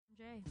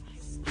At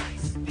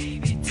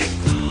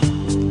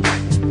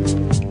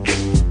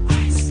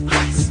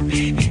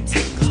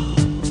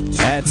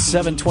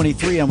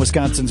 7:23 on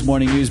Wisconsin's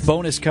Morning News,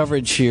 bonus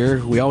coverage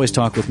here. We always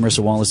talk with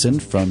Marisa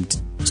Woloszyn from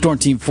Storm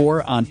Team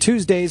 4 on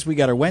Tuesdays. We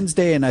got our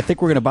Wednesday, and I think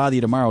we're going to bother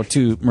you tomorrow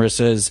too,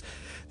 Marisa, as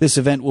this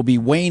event will be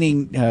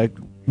winding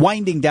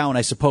down,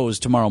 I suppose,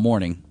 tomorrow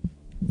morning.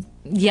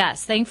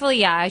 Yes, thankfully,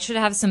 yeah. I should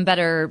have some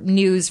better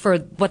news for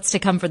what's to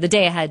come for the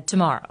day ahead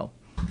tomorrow.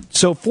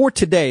 So for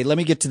today, let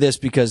me get to this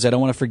because I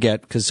don't want to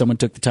forget, because someone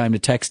took the time to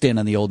text in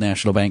on the Old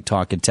National Bank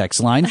Talk and Text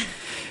line.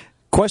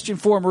 Question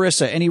for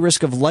Marisa: any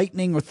risk of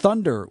lightning or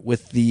thunder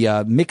with the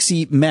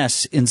mixy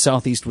mess in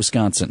southeast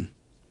Wisconsin?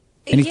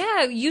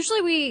 Yeah,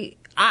 usually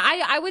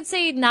I would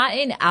say not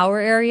in our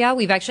area.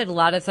 We've actually had a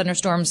lot of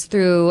thunderstorms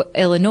through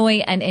Illinois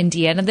and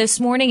Indiana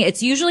this morning.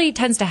 It's usually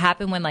tends to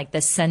happen when like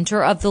the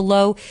center of the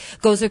low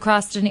goes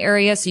across an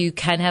area, so you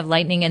can have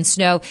lightning and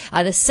snow.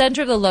 The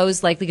center of the low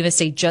is likely going to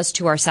stay just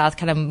to our south,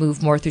 kind of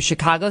move more through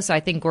Chicago. So I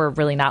think we're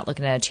really not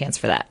looking at a chance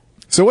for that.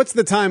 So what's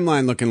the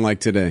timeline looking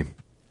like today?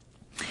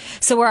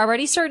 So we're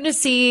already starting to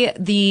see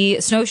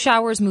the snow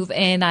showers move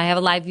in. I have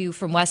a live view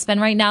from West Bend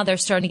right now. They're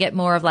starting to get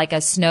more of like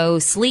a snow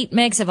sleet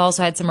mix. I've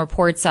also had some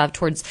reports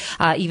towards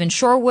even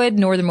Shorewood,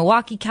 northern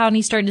Milwaukee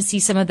County, starting to see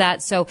some of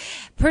that. So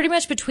pretty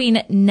much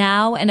between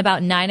now and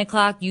about 9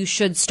 o'clock, you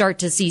should start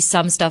to see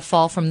some stuff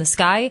fall from the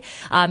sky.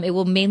 It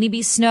will mainly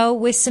be snow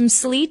with some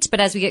sleet, but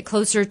as we get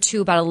closer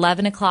to about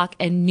 11 o'clock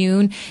and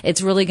noon,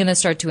 it's really going to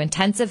start to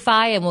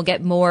intensify, and we'll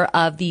get more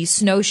of the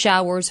snow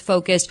showers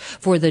focused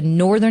for the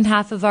northern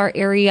half of our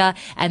area,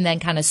 and then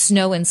kind of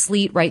snow and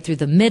sleet right through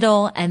the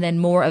middle, and then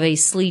more of a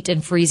sleet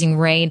and freezing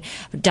rain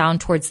down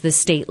towards the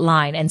state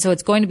line. And so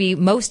it's going to be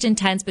most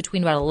intense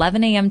between about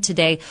 11 a.m.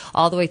 today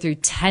all the way through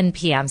 10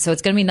 p.m. So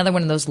it's going to be another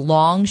one of those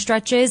long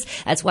stretches.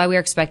 That's why we're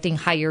expecting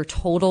higher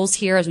totals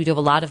here, as we do have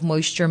a lot of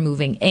moisture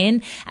moving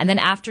in. And then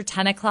after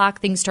 10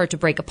 o'clock, things start to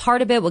break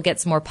apart a bit. We'll get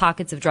some more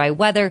pockets of dry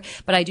weather,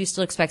 but I do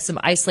still expect some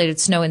isolated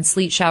snow and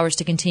sleet showers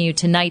to continue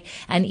tonight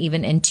and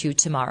even into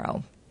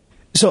tomorrow.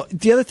 So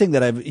the other thing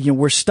that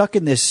we're stuck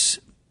in this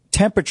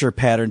temperature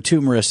pattern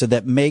too, Marisa,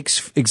 that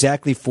makes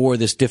exactly for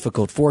this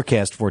difficult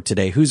forecast for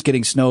today. Who's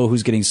getting snow?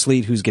 Who's getting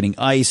sleet? Who's getting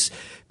ice?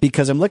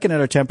 Because I'm looking at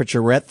our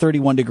temperature. We're at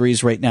 31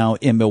 degrees right now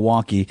in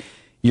Milwaukee.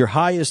 Your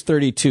high is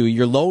 32.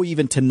 Your low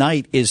even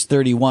tonight is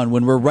 31.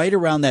 When we're right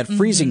around that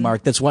freezing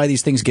mark, that's why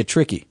these things get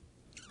tricky.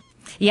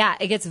 Yeah,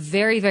 it gets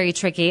very, very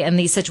tricky in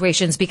these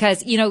situations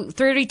because,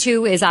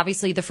 32 is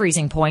obviously the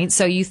freezing point.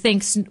 So you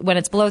think when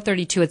it's below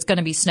 32, it's going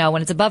to be snow.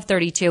 When it's above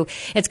 32,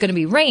 it's going to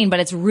be rain, but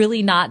it's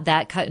really not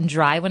that cut and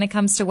dry when it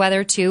comes to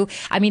weather, too.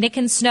 I mean, it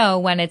can snow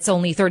when it's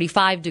only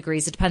 35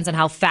 degrees. It depends on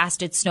how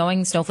fast it's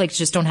snowing. Snowflakes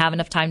just don't have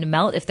enough time to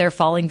melt if they're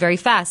falling very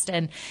fast,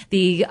 and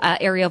the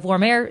area of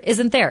warm air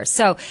isn't there.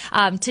 So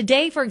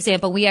today, for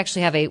example, we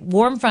actually have a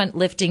warm front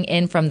lifting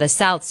in from the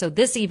south. So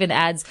this even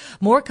adds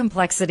more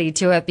complexity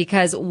to it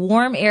because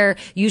warm air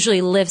usually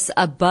lifts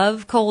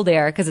above cold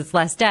air because it's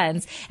less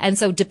dense. And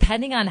so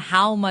depending on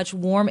how much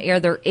warm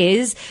air there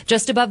is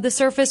just above the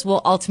surface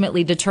will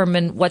ultimately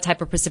determine what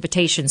type of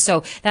precipitation.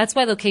 So that's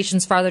why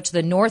locations farther to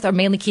the north are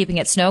mainly keeping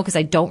it snow, because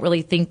I don't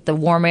really think the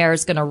warm air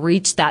is going to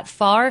reach that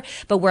far.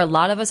 But where a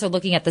lot of us are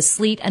looking at the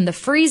sleet and the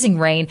freezing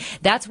rain,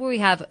 that's where we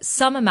have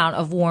some amount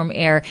of warm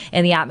air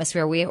in the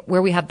atmosphere.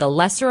 Where we have the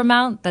lesser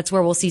amount, that's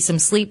where we'll see some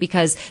sleet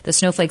because the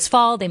snowflakes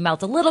fall, they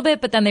melt a little bit,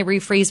 but then they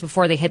refreeze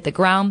before they hit the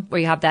ground. Where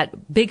you have that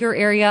bigger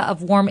area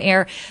of warm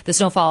air, the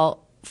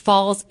snowfall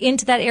falls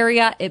into that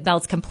area, it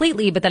melts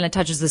completely, but then it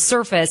touches the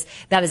surface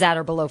that is at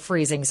or below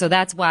freezing. So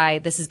that's why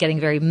this is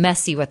getting very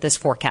messy with this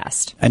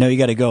forecast. I know you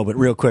got to go, but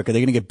real quick, are they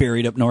going to get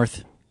buried up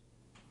north?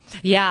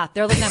 Yeah,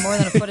 they're looking at more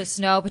than a foot of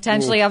snow,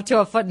 potentially up to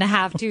a foot and a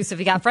half, too. So if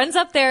you got friends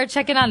up there,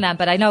 check in on them.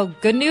 But I know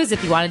good news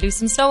if you want to do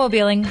some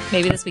snowmobiling,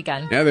 maybe this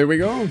weekend. Yeah, there we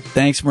go.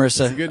 Thanks,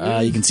 Marisa.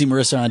 You can see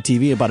Marisa on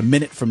TV about a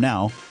minute from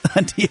now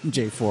on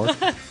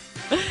TMJ4.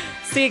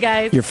 See you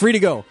guys. You're free to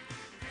go.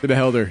 Should have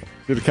held her.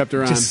 Should have kept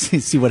her on. Just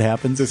see what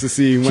happens. Just to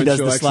see when she does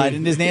the slide.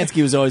 And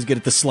Nansky was always good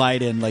at the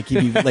slide in. Like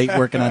he'd be late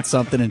working on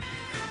something. And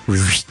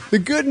the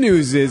good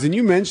news is, and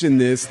you mentioned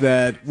this,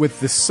 that with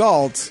the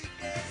salt,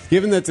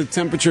 given that the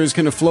temperature is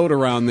going to float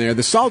around there,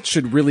 the salt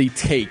should really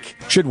take.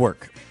 Should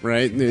work.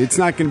 Right? It's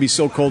not going to be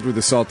so cold where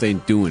the salt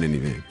ain't doing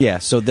anything. Yeah,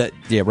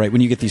 right. When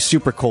you get these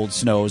super cold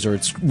snows, or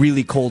it's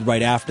really cold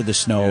right after the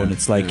snow, and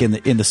it's like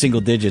in the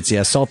single digits,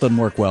 salt doesn't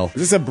work well.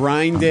 Is this a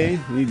brine day?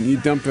 You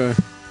dump a...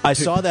 I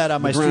saw that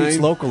on my streets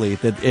locally,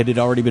 that it had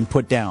already been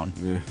put down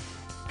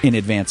in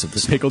advance of the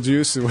snow. Pickle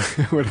juice or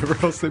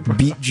whatever else they put.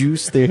 Beet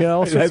juice.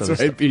 That's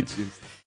right, beet juice.